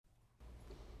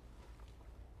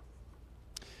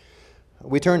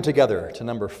We turn together to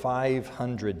number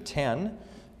 510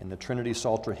 in the Trinity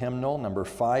Psalter hymnal, number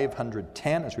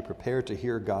 510, as we prepare to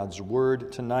hear God's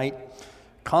word tonight.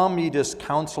 Come, ye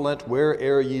disconsolate,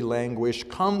 where'er ye languish,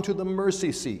 come to the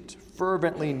mercy seat,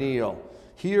 fervently kneel.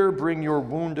 Here bring your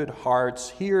wounded hearts,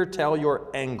 here tell your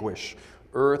anguish.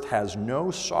 Earth has no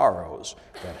sorrows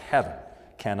that heaven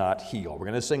cannot heal. We're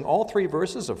going to sing all three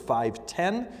verses of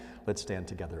 510. Let's stand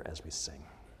together as we sing.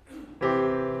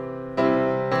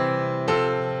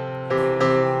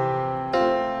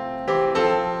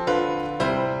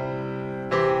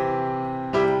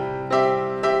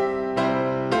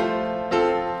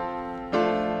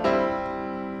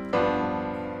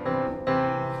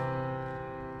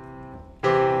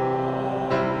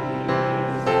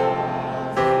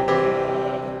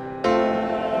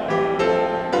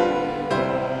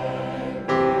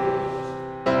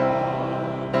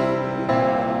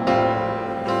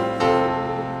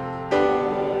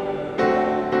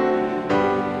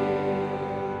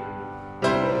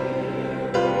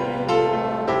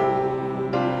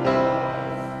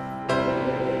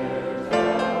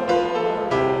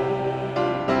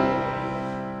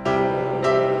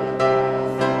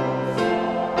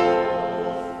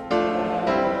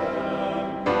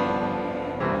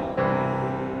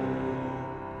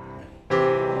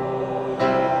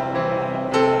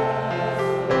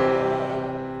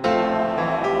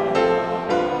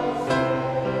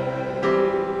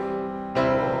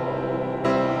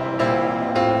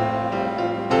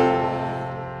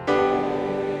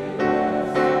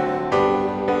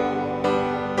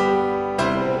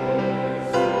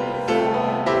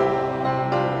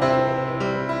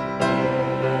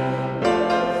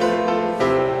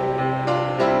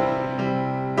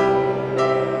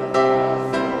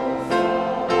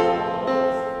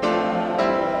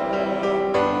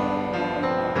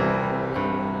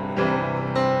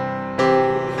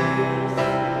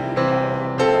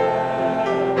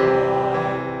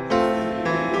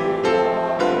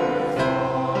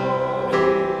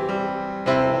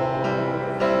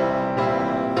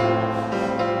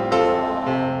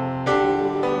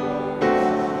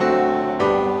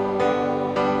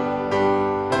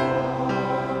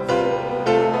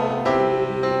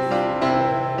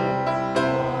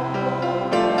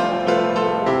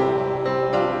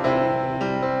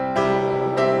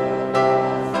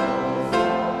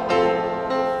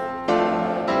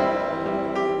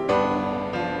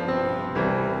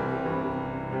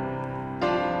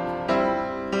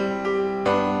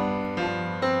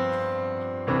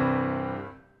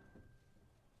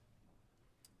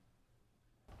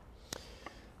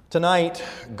 Tonight,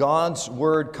 God's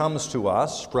word comes to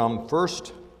us from 1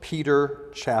 Peter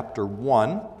chapter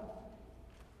 1.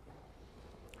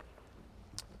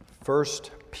 1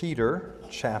 Peter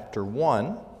chapter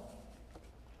 1.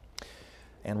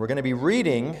 And we're going to be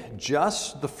reading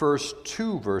just the first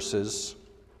two verses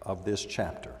of this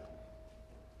chapter.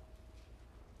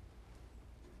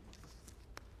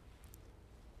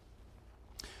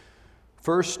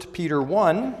 First Peter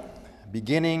 1,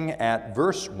 beginning at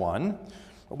verse 1.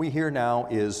 What we hear now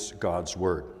is God's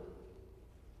word.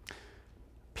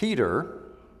 Peter,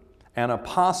 an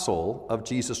apostle of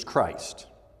Jesus Christ,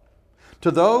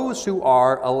 to those who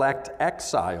are elect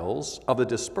exiles of the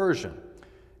dispersion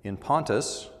in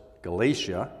Pontus,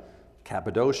 Galatia,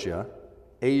 Cappadocia,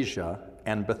 Asia,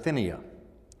 and Bithynia,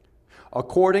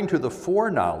 according to the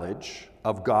foreknowledge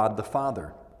of God the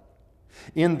Father,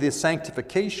 in the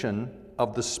sanctification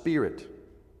of the Spirit,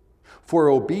 for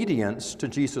obedience to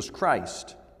Jesus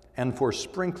Christ, and for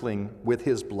sprinkling with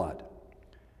his blood.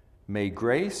 May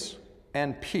grace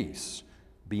and peace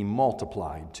be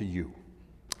multiplied to you.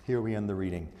 Here we end the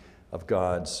reading of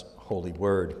God's holy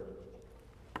word.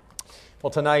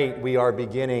 Well, tonight we are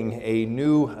beginning a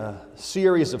new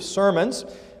series of sermons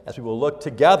as we will look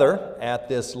together at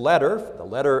this letter, the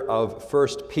letter of 1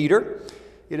 Peter.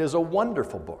 It is a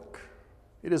wonderful book.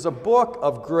 It is a book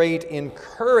of great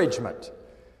encouragement.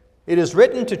 It is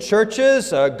written to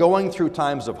churches going through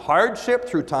times of hardship,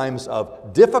 through times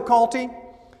of difficulty,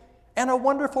 and a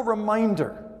wonderful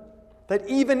reminder that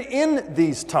even in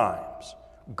these times,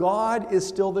 God is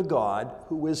still the God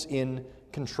who is in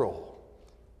control.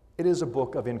 It is a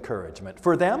book of encouragement.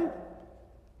 For them,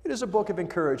 it is a book of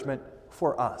encouragement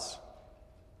for us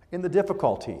in the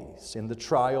difficulties, in the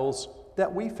trials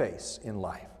that we face in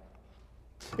life.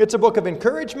 It's a book of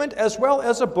encouragement as well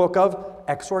as a book of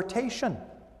exhortation.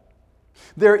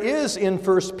 There is in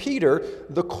 1 Peter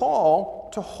the call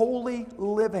to holy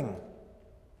living,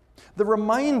 the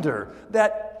reminder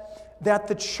that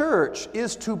the church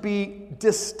is to be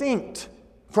distinct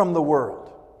from the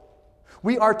world.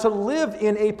 We are to live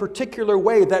in a particular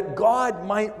way that God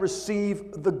might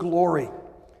receive the glory.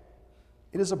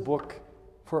 It is a book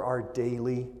for our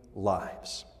daily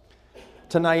lives.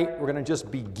 Tonight, we're going to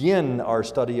just begin our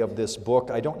study of this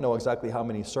book. I don't know exactly how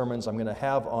many sermons I'm going to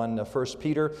have on 1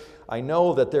 Peter. I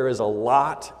know that there is a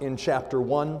lot in chapter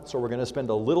 1, so we're going to spend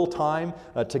a little time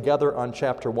together on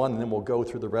chapter 1, and then we'll go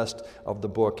through the rest of the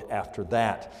book after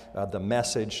that, the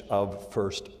message of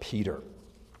 1 Peter.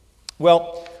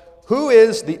 Well, who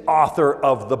is the author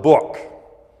of the book?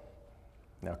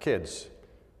 Now, kids,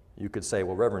 you could say,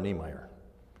 well, Reverend Nymeyer,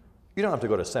 you don't have to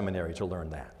go to seminary to learn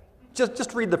that.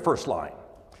 Just read the first line.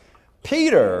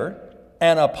 Peter,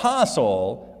 an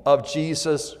apostle of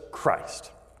Jesus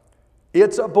Christ.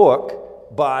 It's a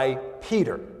book by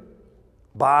Peter,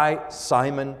 by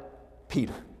Simon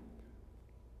Peter.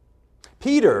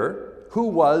 Peter, who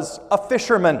was a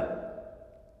fisherman.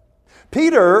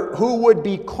 Peter, who would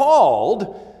be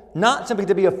called not simply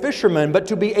to be a fisherman, but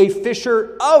to be a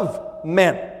fisher of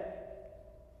men.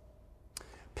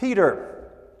 Peter,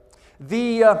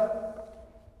 the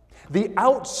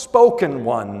outspoken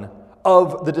one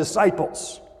of the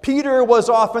disciples. Peter was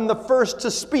often the first to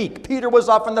speak. Peter was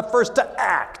often the first to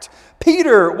act.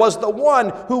 Peter was the one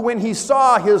who, when he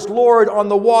saw his Lord on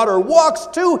the water, walks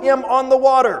to him on the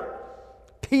water.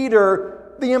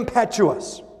 Peter, the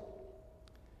impetuous.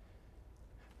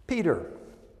 Peter,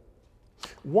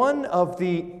 one of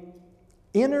the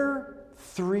inner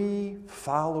three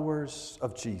followers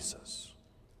of Jesus.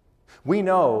 We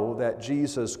know that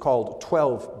Jesus called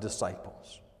 12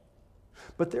 disciples,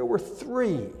 but there were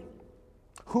 3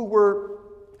 who were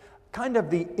kind of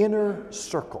the inner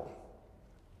circle: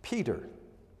 Peter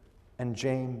and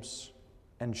James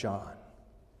and John.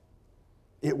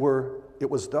 It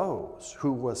was those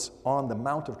who was on the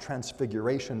Mount of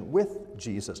Transfiguration with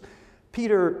Jesus.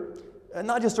 Peter,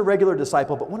 not just a regular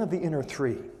disciple, but one of the inner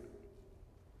 3.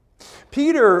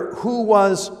 Peter, who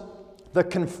was the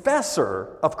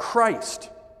confessor of Christ.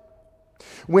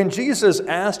 When Jesus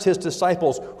asked his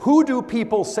disciples, "Who do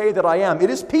people say that I am?" it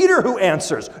is Peter who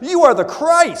answers, "You are the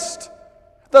Christ,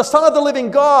 the Son of the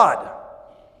living God."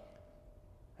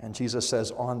 And Jesus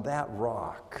says, on that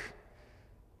rock,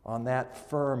 on that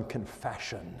firm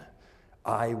confession,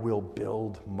 I will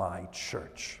build my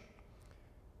church.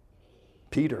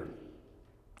 Peter,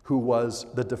 who was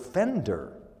the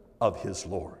defender of his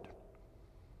Lord.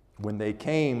 When they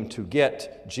came to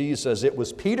get Jesus, it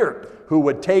was Peter who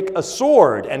would take a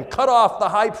sword and cut off the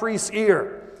high priest's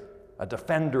ear, a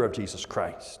defender of Jesus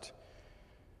Christ.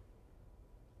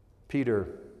 Peter,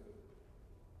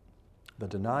 the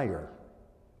denier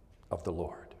of the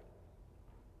Lord,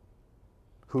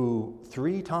 who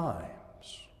 3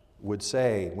 times would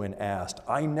say when asked,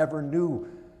 "I never knew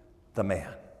the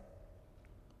man."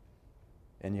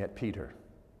 And yet Peter,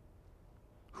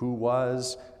 who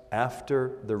was,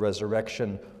 after the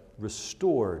resurrection,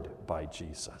 restored by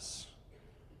Jesus.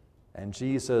 And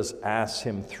Jesus asks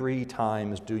him 3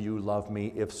 times, "Do you love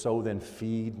me? If so, then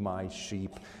feed my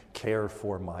sheep, care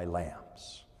for my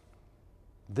lambs."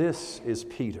 This is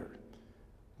Peter,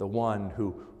 the one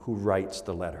who writes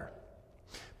the letter.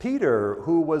 Peter,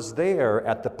 who was there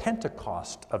at the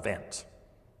Pentecost event.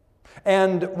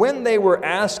 And when they were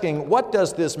asking, what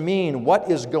does this mean? What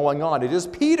is going on? It is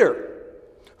Peter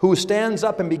who stands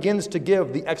up and begins to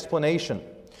give the explanation.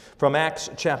 From Acts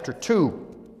chapter 2,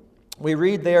 we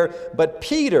read there, "But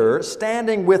Peter,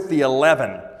 standing with the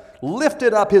 11,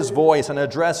 lifted up his voice and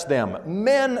addressed them,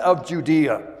 'Men of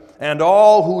Judea, and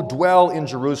all who dwell in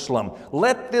Jerusalem,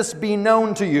 let this be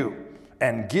known to you,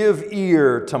 and give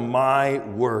ear to my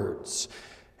words.'"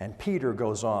 And Peter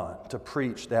goes on to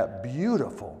preach that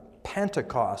beautiful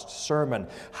Pentecost sermon,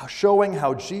 showing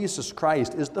how Jesus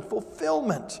Christ is the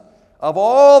fulfillment of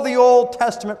all the Old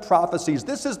Testament prophecies.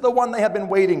 This is the one they have been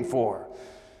waiting for.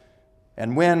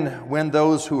 And when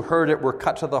those who heard it were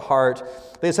cut to the heart,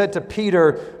 they said to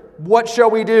Peter, "What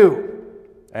shall we do?"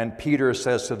 And Peter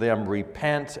says to them,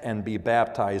 "Repent and be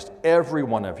baptized, every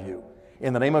one of you,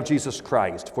 in the name of Jesus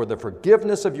Christ, for the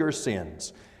forgiveness of your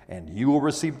sins, and you will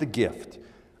receive the gift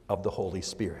of the Holy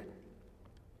Spirit."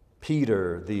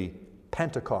 Peter, the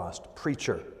Pentecost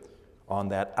preacher on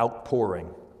that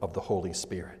outpouring of the Holy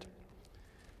Spirit.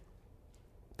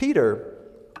 Peter,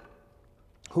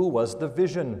 who was the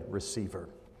vision receiver.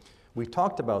 We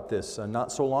talked about this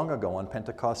not so long ago on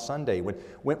Pentecost Sunday,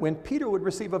 when Peter would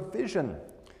receive a vision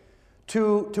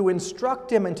to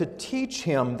instruct him and to teach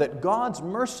him that God's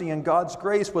mercy and God's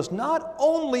grace was not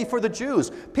only for the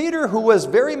Jews. Peter, who was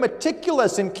very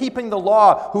meticulous in keeping the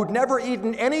law, who'd never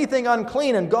eaten anything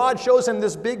unclean, and God shows him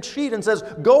this big sheet and says,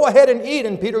 "Go ahead and eat."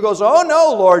 And Peter goes, "Oh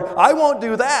no, Lord, I won't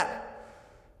do that."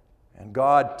 And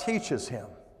God teaches him,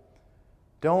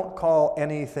 don't call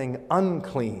anything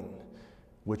unclean,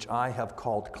 which I have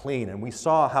called clean. And we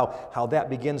saw how that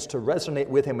begins to resonate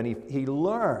with him, and he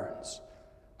learns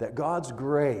that God's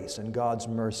grace and God's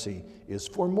mercy is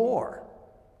for more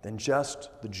than just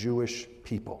the Jewish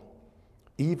people.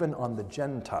 Even on the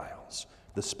Gentiles,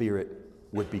 the Spirit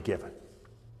would be given.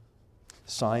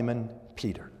 Simon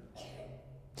Peter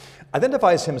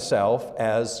identifies himself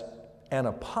as an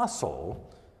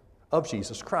apostle of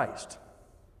Jesus Christ.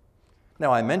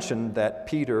 Now, I mentioned that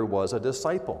Peter was a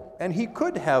disciple, and he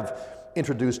could have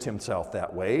introduced himself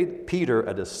that way, Peter,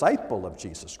 a disciple of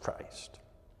Jesus Christ.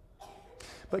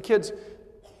 But kids,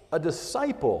 a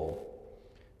disciple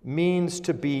means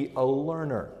to be a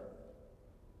learner,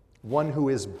 one who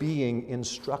is being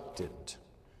instructed.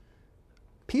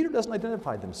 Peter doesn't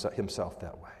identify himself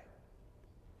that way.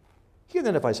 He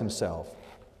identifies himself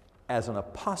as an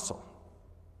apostle.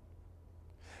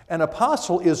 An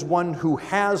apostle is one who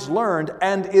has learned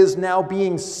and is now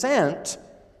being sent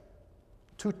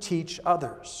to teach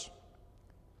others.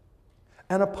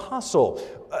 An apostle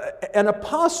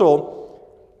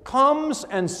comes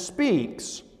and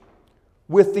speaks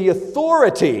with the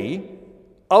authority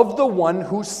of the one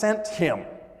who sent him.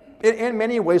 In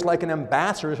many ways, like an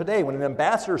ambassador today. When an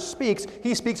ambassador speaks,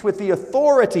 he speaks with the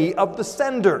authority of the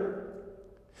sender.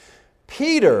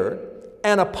 Peter,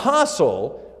 an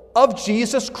apostle of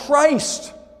Jesus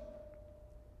Christ.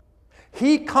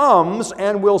 He comes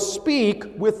and will speak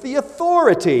with the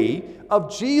authority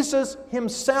of Jesus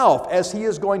himself as he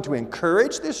is going to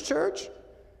encourage this church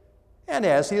and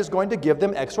as he is going to give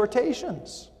them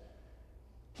exhortations.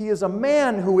 He is a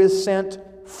man who is sent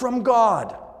from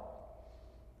God.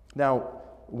 Now,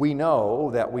 we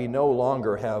know that we no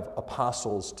longer have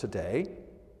apostles today.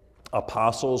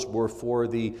 Apostles were for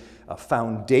the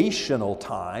foundational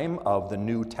time of the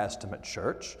New Testament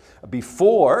church.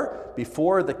 Before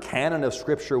the canon of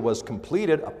Scripture was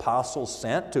completed, apostles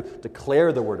sent to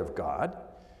declare the Word of God.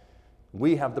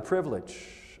 We have the privilege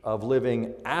of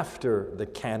living after the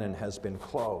canon has been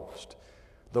closed.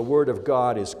 The Word of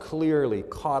God is clearly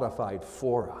codified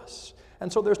for us.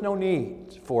 And so there's no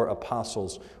need for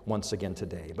apostles once again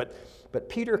today. But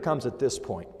Peter comes at this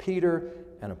point. Peter,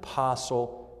 an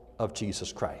apostle of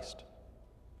Jesus Christ.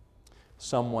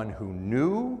 Someone who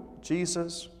knew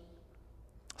Jesus,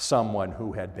 someone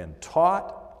who had been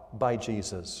taught by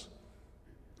Jesus,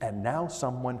 and now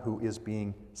someone who is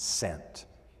being sent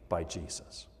by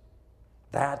Jesus.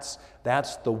 That's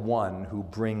the one who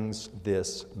brings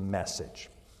this message.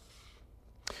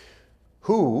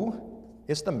 Who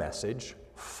is the message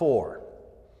for?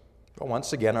 Well,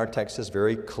 once again, our text is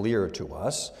very clear to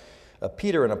us.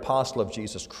 Peter, an apostle of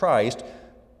Jesus Christ,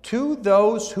 to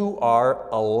those who are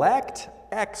elect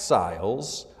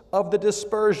exiles of the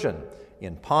dispersion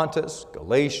in Pontus,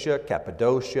 Galatia,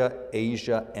 Cappadocia,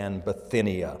 Asia, and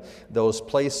Bithynia. Those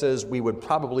places we would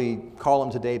probably call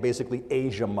them today basically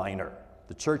Asia Minor.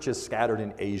 The church is scattered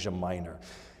in Asia Minor.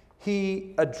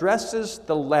 He addresses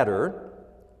the letter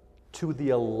to the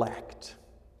elect,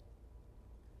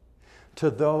 to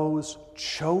those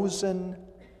chosen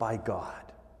by God,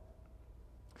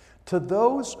 to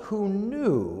those who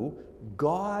knew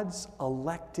God's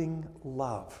electing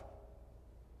love.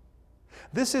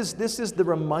 This is the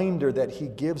reminder that he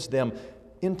gives them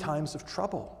in times of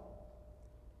trouble.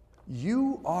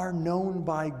 You are known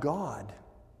by God.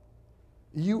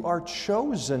 You are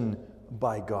chosen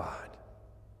by God.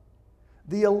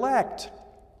 The elect,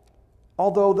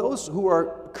 although those who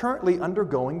are currently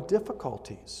undergoing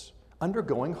difficulties,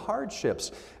 undergoing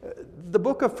hardships. The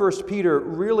book of 1 Peter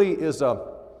really is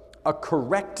a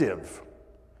corrective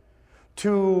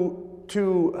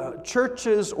to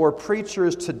churches or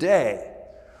preachers today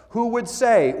who would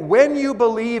say, when you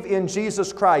believe in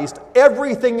Jesus Christ,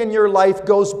 everything in your life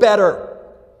goes better.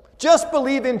 Just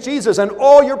believe in Jesus and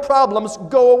all your problems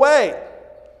go away.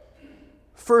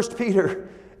 1 Peter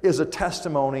is a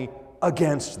testimony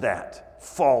against that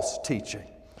false teaching.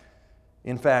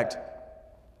 In fact,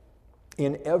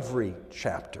 in every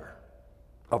chapter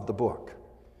of the book,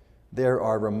 there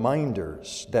are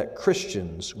reminders that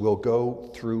Christians will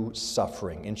go through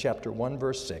suffering. In chapter 1,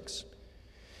 verse 6,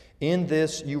 in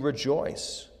this you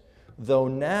rejoice, though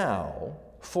now,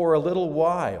 for a little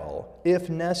while, if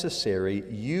necessary,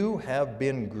 you have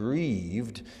been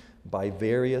grieved by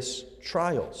various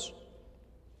trials.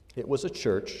 It was a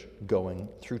church going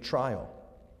through trial.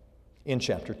 In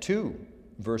chapter 2,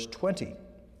 verse 20,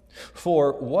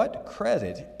 for what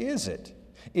credit is it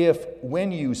if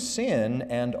when you sin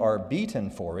and are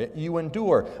beaten for it, you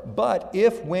endure? But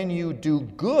if when you do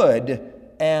good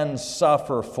and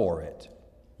suffer for it,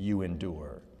 you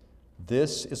endure,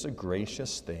 This is a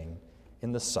gracious thing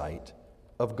in the sight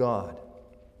of God.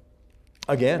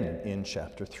 Again, in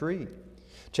chapter 3,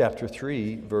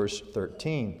 verse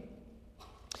 13.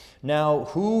 Now,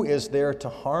 who is there to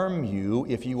harm you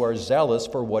if you are zealous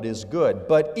for what is good?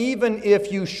 But even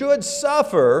if you should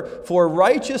suffer for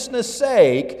righteousness'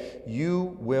 sake,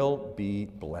 you will be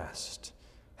blessed.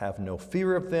 Have no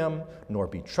fear of them, nor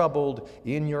be troubled.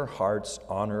 In your hearts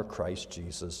honor Christ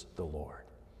Jesus the Lord.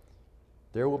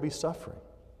 There will be suffering.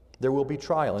 There will be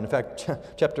trial. And in fact,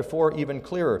 chapter 4, even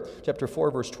clearer. Chapter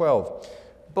 4, verse 12.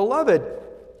 Beloved,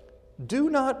 do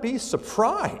not be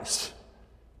surprised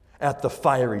at the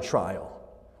fiery trial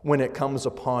when it comes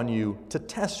upon you to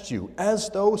test you, as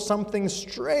though something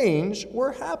strange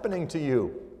were happening to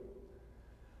you.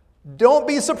 Don't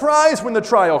be surprised when the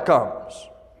trial comes.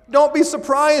 Don't be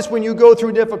surprised when you go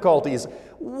through difficulties.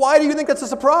 Why do you think it's a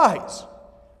surprise?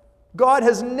 God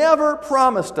has never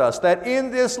promised us that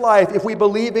in this life, if we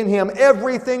believe in Him,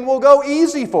 everything will go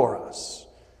easy for us.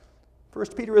 1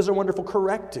 Peter is a wonderful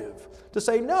corrective to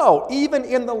say, no, even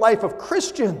in the life of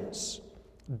Christians,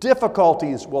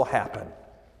 difficulties will happen.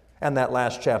 And that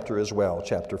last chapter as well,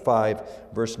 chapter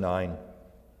 5, verse 9.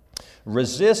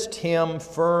 Resist him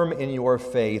firm in your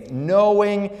faith,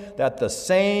 knowing that the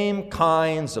same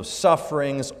kinds of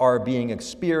sufferings are being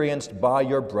experienced by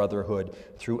your brotherhood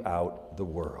throughout the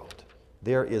world.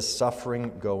 There is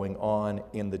suffering going on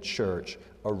in the church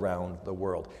around the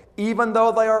world. Even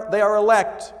though they are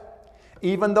elect,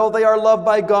 even though they are loved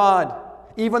by God,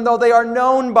 even though they are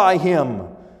known by Him,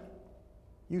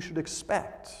 you should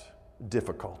expect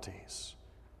difficulties.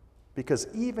 Because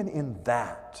even in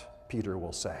that, Peter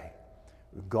will say,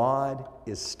 God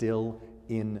is still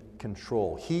in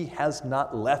control. He has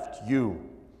not left you,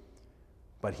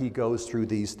 but He goes through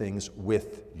these things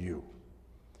with you.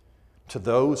 To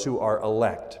those who are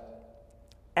elect,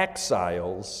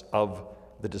 exiles of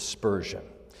the dispersion.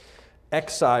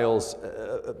 Exiles,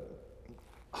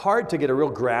 hard to get a real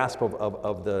grasp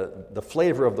of the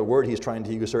flavor of the word he's trying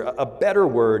to use here. A better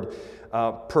word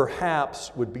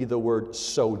perhaps would be the word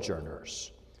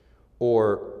sojourners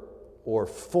or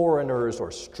foreigners or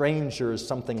strangers,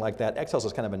 something like that. Exiles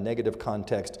is kind of a negative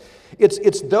context.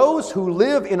 It's those who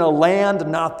live in a land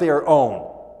not their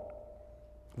own.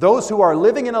 Those who are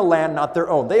living in a land not their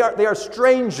own. They are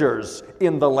strangers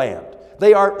in the land.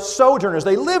 They are sojourners.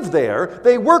 They live there,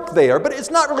 they work there, but it's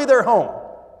not really their home.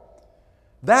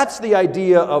 That's the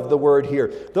idea of the word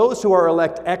here. Those who are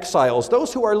elect exiles,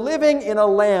 those who are living in a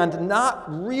land not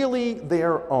really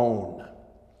their own.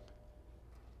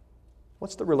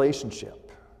 What's the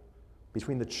relationship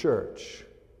between the church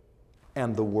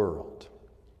and the world?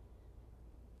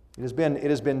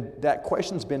 That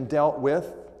question's been dealt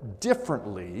with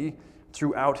differently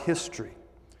throughout history.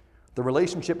 The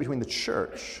relationship between the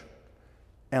church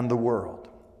and the world.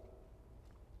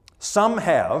 Some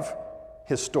have,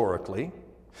 historically,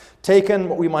 taken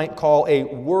what we might call a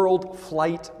world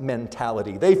flight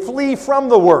mentality. They flee from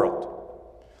the world.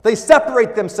 They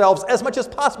separate themselves as much as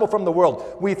possible from the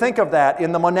world. We think of that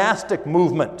in the monastic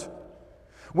movement.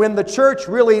 When the church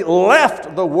really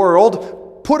left the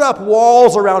world, put up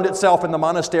walls around itself in the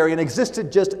monastery and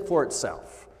existed just for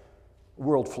itself.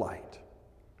 World flight.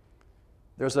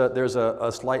 There's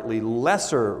a slightly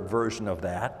lesser version of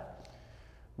that,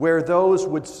 where those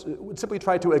would simply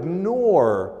try to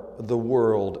ignore the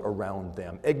world around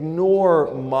them,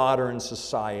 ignore modern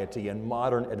society and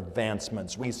modern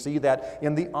advancements. We see that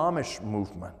in the Amish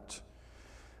movement.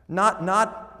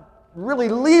 Not really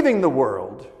leaving the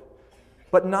world,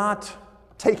 but not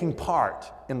taking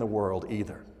part in the world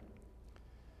either.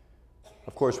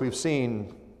 Of course, we've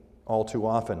seen all too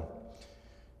often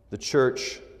the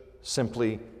church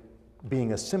simply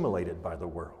being assimilated by the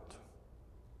world,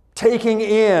 taking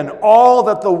in all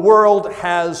that the world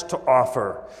has to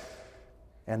offer.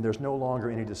 And there's no longer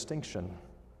any distinction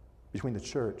between the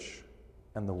church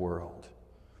and the world.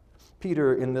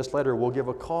 Peter, in this letter, will give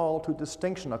a call to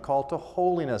distinction, a call to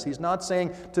holiness. He's not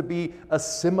saying to be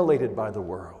assimilated by the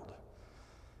world.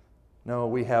 No,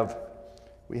 we have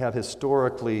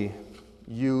historically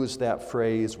used that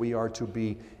phrase, we are to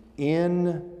be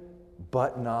in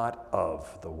but not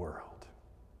of the world.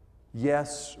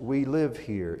 Yes, we live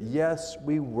here. Yes,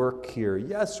 we work here.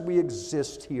 Yes, we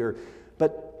exist here.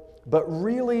 But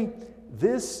really,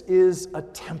 this is a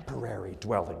temporary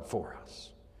dwelling for us.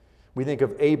 We think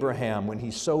of Abraham when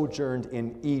he sojourned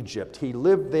in Egypt. He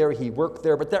lived there, he worked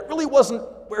there, but that really wasn't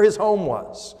where his home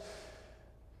was.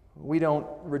 We don't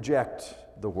reject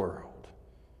the world,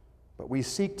 but we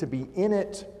seek to be in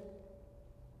it,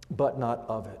 but not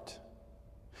of it.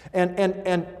 And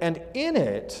in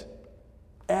it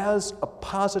as a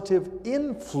positive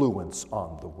influence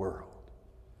on the world.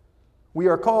 We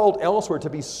are called elsewhere to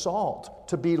be salt,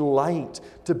 to be light,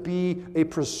 to be a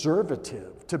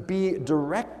preservative, to be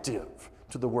directive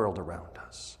to the world around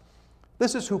us.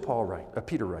 This is who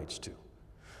Peter writes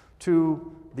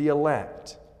to the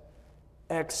elect,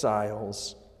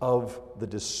 exiles of the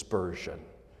dispersion.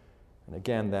 And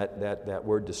again, that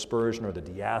word dispersion or the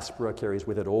diaspora carries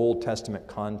with it Old Testament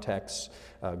context,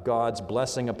 God's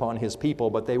blessing upon his people,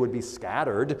 but they would be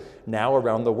scattered now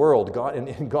around the world.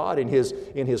 God in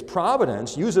his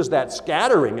providence uses that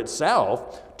scattering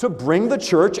itself to bring the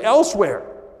church elsewhere,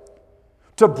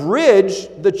 to bridge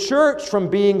the church from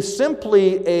being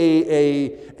simply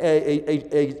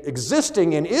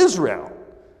existing in Israel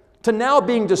to now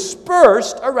being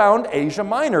dispersed around Asia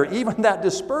Minor. Even that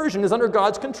dispersion is under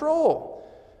God's control,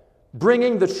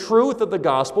 bringing the truth of the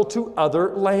gospel to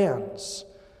other lands.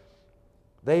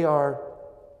 They are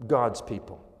God's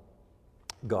people,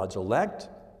 God's elect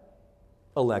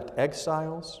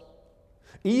exiles.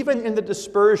 Even in the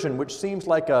dispersion, which seems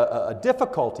like a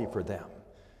difficulty for them,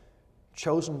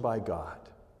 chosen by God,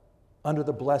 under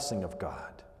the blessing of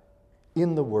God,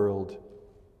 in the world,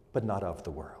 but not of the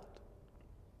world.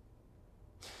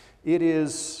 It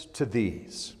is to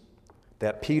these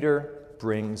that Peter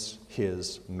brings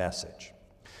his message.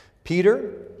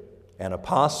 Peter, an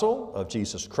apostle of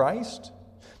Jesus Christ,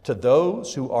 to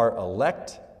those who are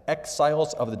elect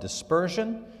exiles of the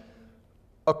dispersion,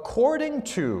 according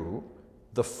to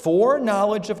the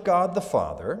foreknowledge of God the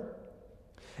Father,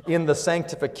 in the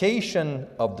sanctification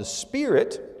of the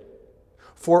Spirit,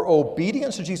 for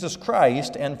obedience to Jesus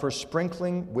Christ and for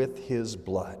sprinkling with his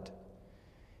blood.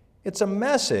 It's a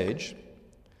message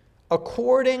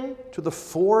according to the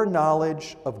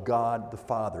foreknowledge of God the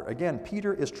Father. Again,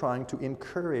 Peter is trying to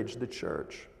encourage the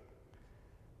church.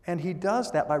 And he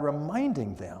does that by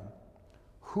reminding them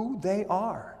who they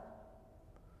are.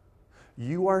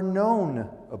 You are known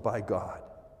by God.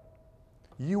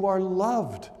 You are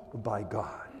loved by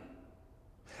God.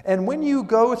 And when you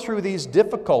go through these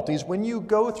difficulties, when you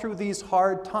go through these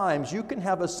hard times, you can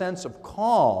have a sense of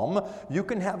calm, you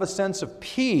can have a sense of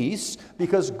peace,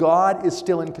 because God is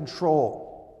still in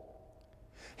control.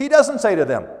 He doesn't say to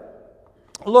them,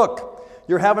 look,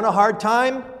 you're having a hard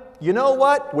time. You know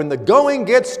what? When the going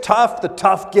gets tough, the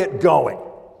tough get going.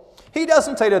 He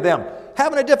doesn't say to them,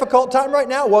 having a difficult time right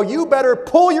now? Well, you better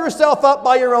pull yourself up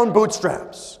by your own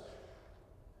bootstraps.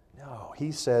 No,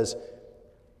 he says,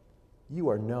 you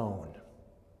are known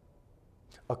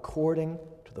according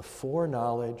to the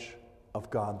foreknowledge of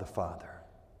God the Father.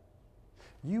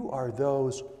 You are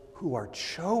those who are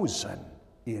chosen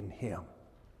in him.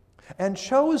 And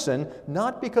chosen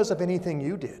not because of anything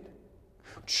you did.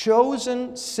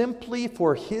 Chosen simply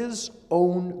for his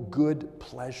own good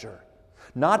pleasure.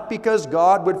 Not because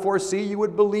God would foresee you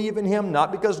would believe in him,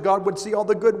 not because God would see all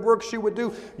the good works you would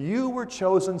do. You were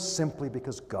chosen simply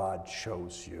because God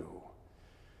chose you.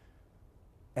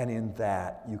 And in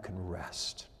that you can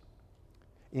rest.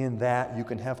 In that you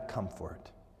can have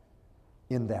comfort.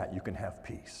 In that you can have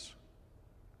peace.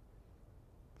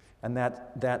 And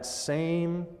that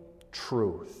same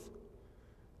truth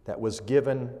that was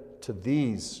given to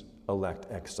these elect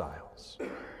exiles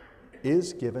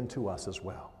is given to us as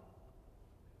well.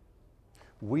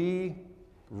 We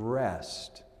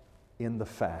rest in the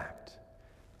fact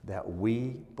that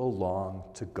we belong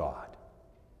to God.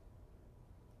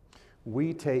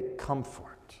 We take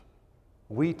comfort,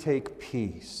 we take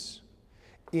peace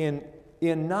in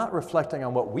not reflecting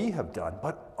on what we have done,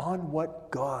 but on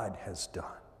what God has done.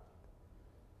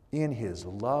 In his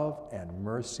love and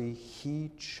mercy, he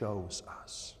chose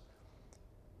us.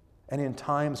 And in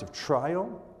times of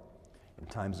trial, in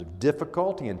times of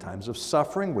difficulty, in times of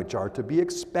suffering, which are to be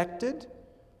expected,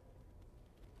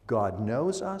 God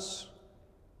knows us,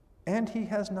 and he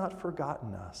has not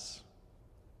forgotten us.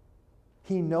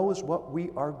 He knows what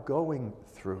we are going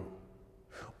through.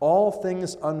 All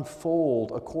things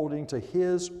unfold according to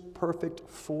his perfect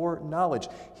foreknowledge.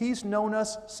 He's known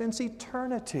us since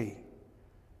eternity.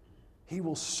 He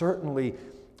will certainly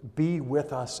be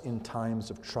with us in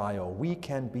times of trial. We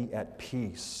can be at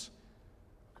peace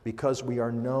because we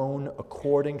are known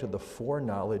according to the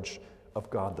foreknowledge of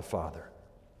God the Father.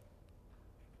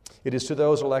 It is to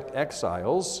those elect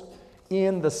exiles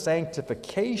in the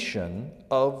sanctification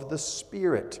of the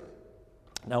Spirit.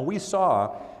 Now, we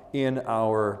saw in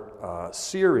our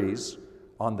series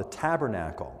on the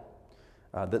tabernacle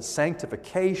that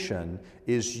sanctification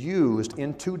is used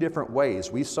in two different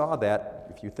ways. We saw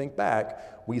that, if you think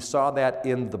back, we saw that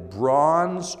in the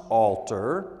bronze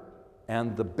altar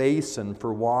and the basin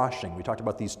for washing. We talked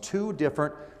about these two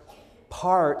different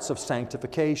parts of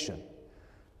sanctification.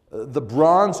 The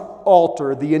bronze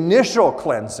altar, the initial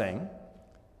cleansing,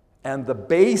 and the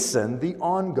basin, the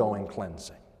ongoing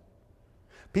cleansing.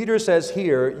 Peter says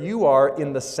here, you are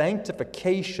in the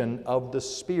sanctification of the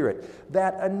Spirit,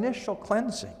 that initial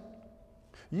cleansing.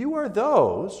 You are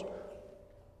those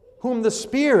whom the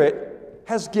Spirit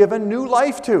has given new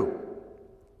life to.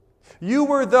 You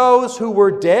were those who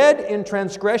were dead in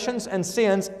transgressions and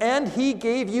sins, and He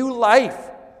gave you life.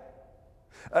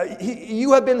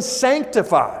 You have been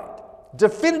sanctified,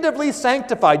 definitively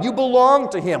sanctified. You belong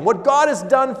to Him. What God has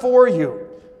done for you,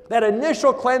 that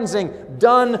initial cleansing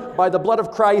done by the blood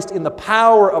of Christ in the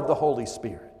power of the Holy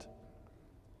Spirit.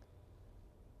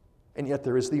 And yet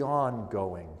there is the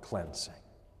ongoing cleansing.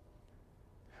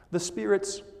 The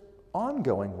Spirit's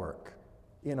ongoing work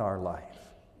in our life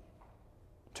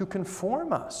to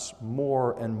conform us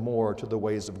more and more to the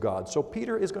ways of God. So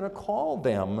Peter is going to call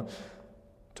them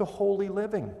to holy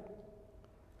living.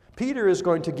 Peter is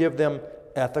going to give them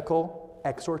ethical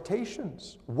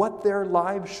exhortations, what their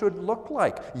lives should look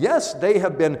like. Yes, they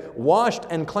have been washed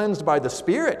and cleansed by the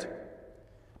Spirit,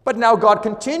 but now God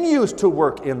continues to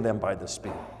work in them by the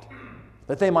Spirit,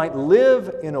 that they might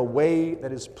live in a way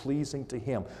that is pleasing to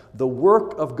Him. The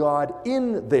work of God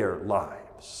in their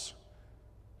lives,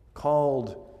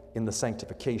 called in the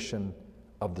sanctification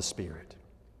of the Spirit.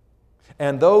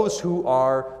 And those who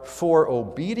are for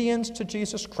obedience to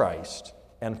Jesus Christ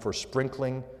and for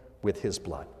sprinkling with His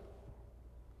blood.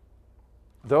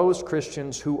 Those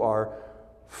Christians who are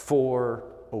for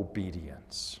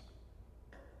obedience.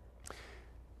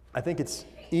 I think it's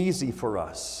easy for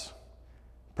us,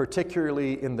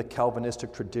 particularly in the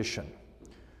Calvinistic tradition,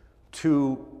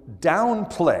 to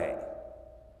downplay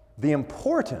the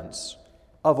importance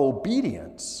of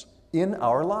obedience in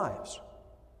our lives.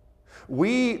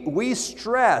 We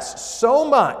stress so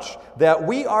much that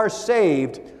we are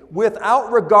saved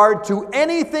without regard to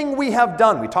anything we have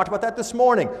done. We talked about that this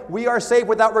morning. We are saved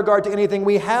without regard to anything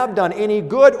we have done, any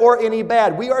good or any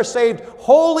bad. We are saved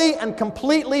wholly and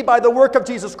completely by the work of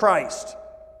Jesus Christ.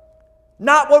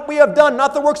 Not what we have done,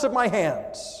 not the works of my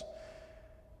hands.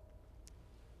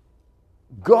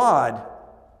 God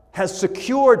has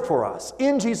secured for us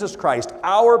in Jesus Christ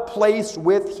our place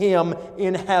with Him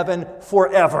in heaven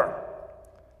forever.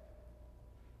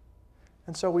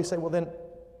 And so we say, well,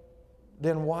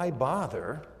 then why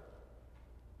bother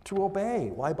to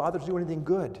obey? Why bother to do anything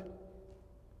good?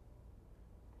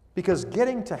 Because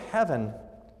getting to heaven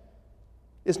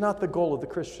is not the goal of the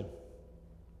Christian.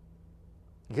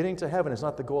 Getting to heaven is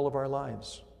not the goal of our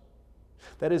lives.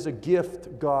 That is a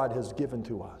gift God has given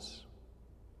to us.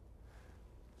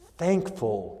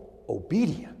 Thankful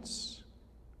obedience,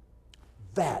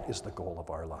 that is the goal of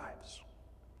our lives.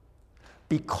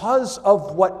 Because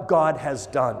of what God has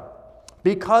done,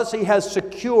 because He has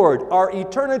secured our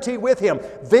eternity with Him,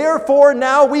 therefore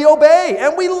now we obey,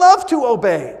 and we love to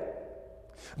obey.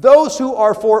 Those who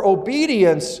are for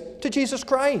obedience to Jesus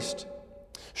Christ,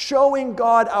 showing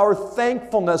God our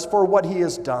thankfulness for what He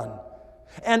has done,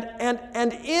 and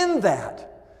in that,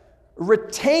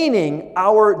 retaining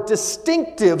our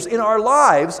distinctives in our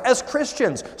lives as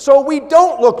Christians, so we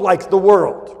don't look like the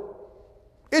world.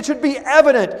 It should be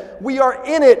evident we are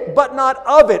in it, but not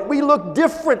of it. We look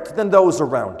different than those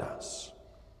around us.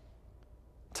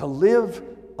 To live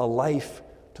a life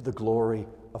to the glory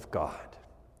of God,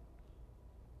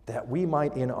 that we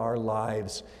might in our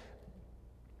lives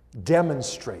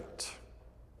demonstrate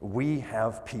we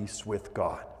have peace with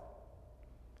God.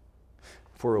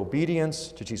 For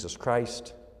obedience to Jesus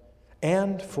Christ,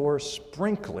 and for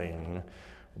sprinkling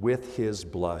with His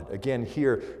blood. Again,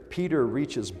 here, Peter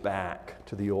reaches back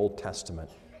to the Old Testament,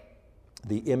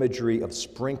 the imagery of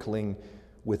sprinkling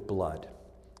with blood.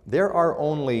 There are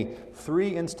only 3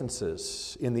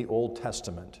 instances in the Old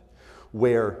Testament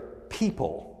where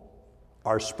people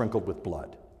are sprinkled with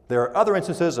blood. There are other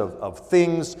instances of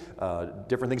things,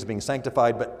 different things being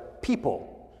sanctified, but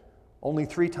people, only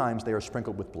 3 times they are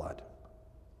sprinkled with blood.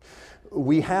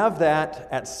 We have that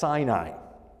at Sinai,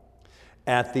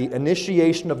 at the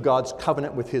initiation of God's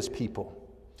covenant with His people.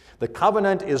 The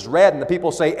covenant is read, and the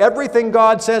people say, everything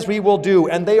God says we will do,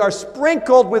 and they are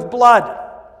sprinkled with blood.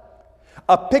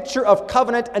 A picture of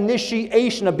covenant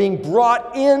initiation, of being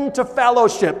brought into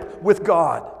fellowship with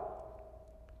God.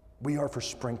 We are for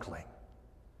sprinkling,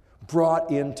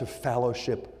 brought into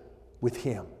fellowship with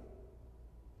Him.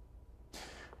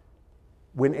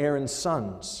 When Aaron's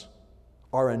sons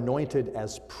are anointed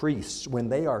as priests, when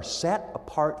they are set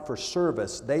apart for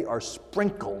service, they are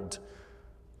sprinkled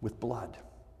with blood.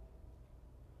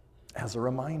 As a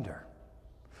reminder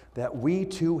that we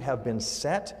too have been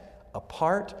set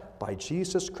apart by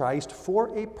Jesus Christ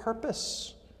for a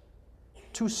purpose,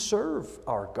 to serve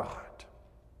our God,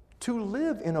 to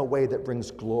live in a way that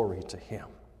brings glory to Him.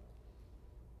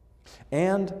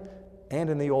 And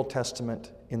in the Old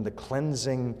Testament, in the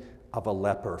cleansing of a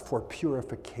leper for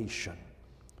purification,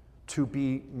 to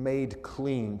be made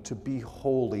clean, to be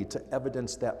holy, to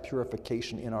evidence that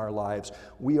purification in our lives.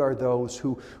 We are those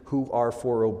who are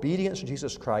for obedience to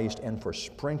Jesus Christ and for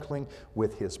sprinkling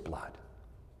with His blood.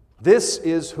 This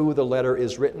is who the letter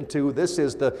is written to. This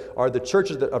are the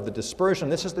churches of the dispersion.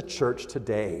 This is the church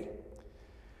today.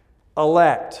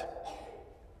 Elect,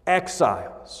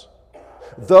 exiles,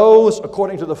 those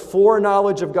according to the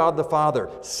foreknowledge of God the Father,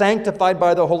 sanctified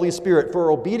by the Holy Spirit for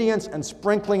obedience and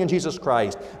sprinkling in Jesus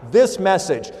Christ. This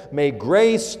message, may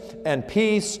grace and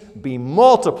peace be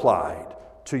multiplied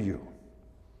to you.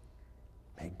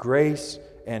 May grace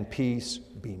and peace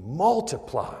be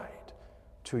multiplied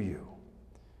to you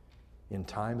in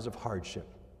times of hardship,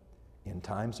 in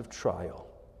times of trial,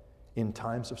 in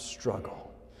times of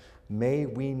struggle. May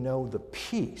we know the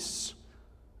peace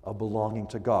of belonging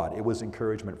to God. It was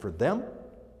encouragement for them.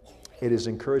 It is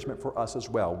encouragement for us as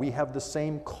well. We have the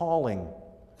same calling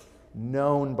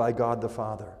known by God the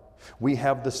Father. We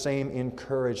have the same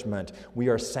encouragement. We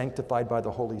are sanctified by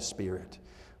the Holy Spirit.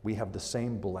 We have the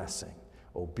same blessing,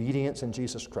 obedience in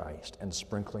Jesus Christ and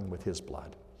sprinkling with His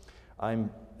blood. I'm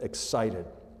excited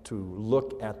to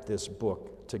look at this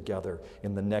book together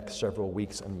in the next several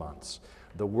weeks and months.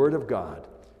 The Word of God,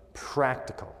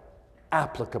 practical,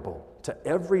 applicable to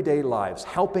everyday lives,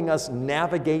 helping us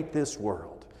navigate this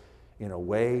world in a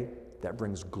way that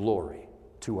brings glory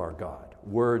to our God.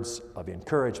 Words of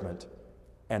encouragement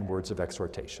and words of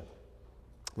exhortation.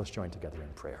 Let's join together in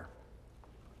prayer.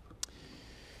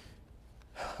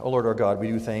 O Lord our God, we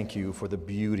do thank You for the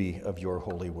beauty of Your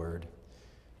holy word,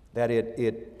 that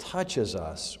it touches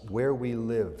us where we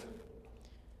live.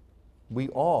 We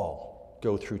all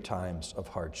go through times of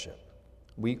hardship.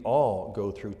 We all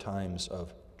go through times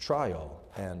of trial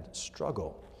and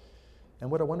struggle.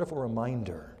 And what a wonderful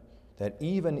reminder that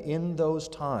even in those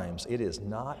times, it is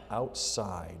not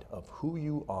outside of who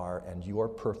You are and Your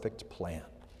perfect plan.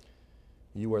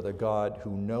 You are the God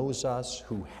who knows us,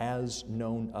 who has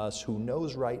known us, who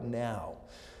knows right now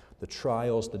the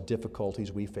trials, the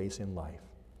difficulties we face in life.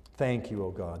 Thank You,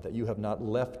 O God, that You have not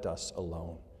left us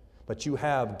alone, but You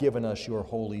have given us Your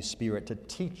Holy Spirit to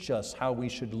teach us how we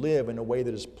should live in a way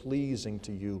that is pleasing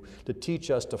to You, to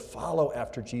teach us to follow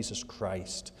after Jesus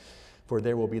Christ, for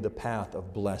there will be the path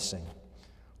of blessing.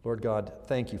 Lord God,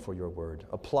 thank You for Your word.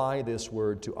 Apply this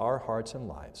word to our hearts and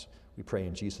lives. We pray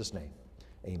in Jesus' name.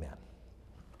 Amen.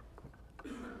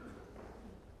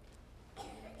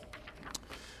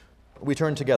 We turn together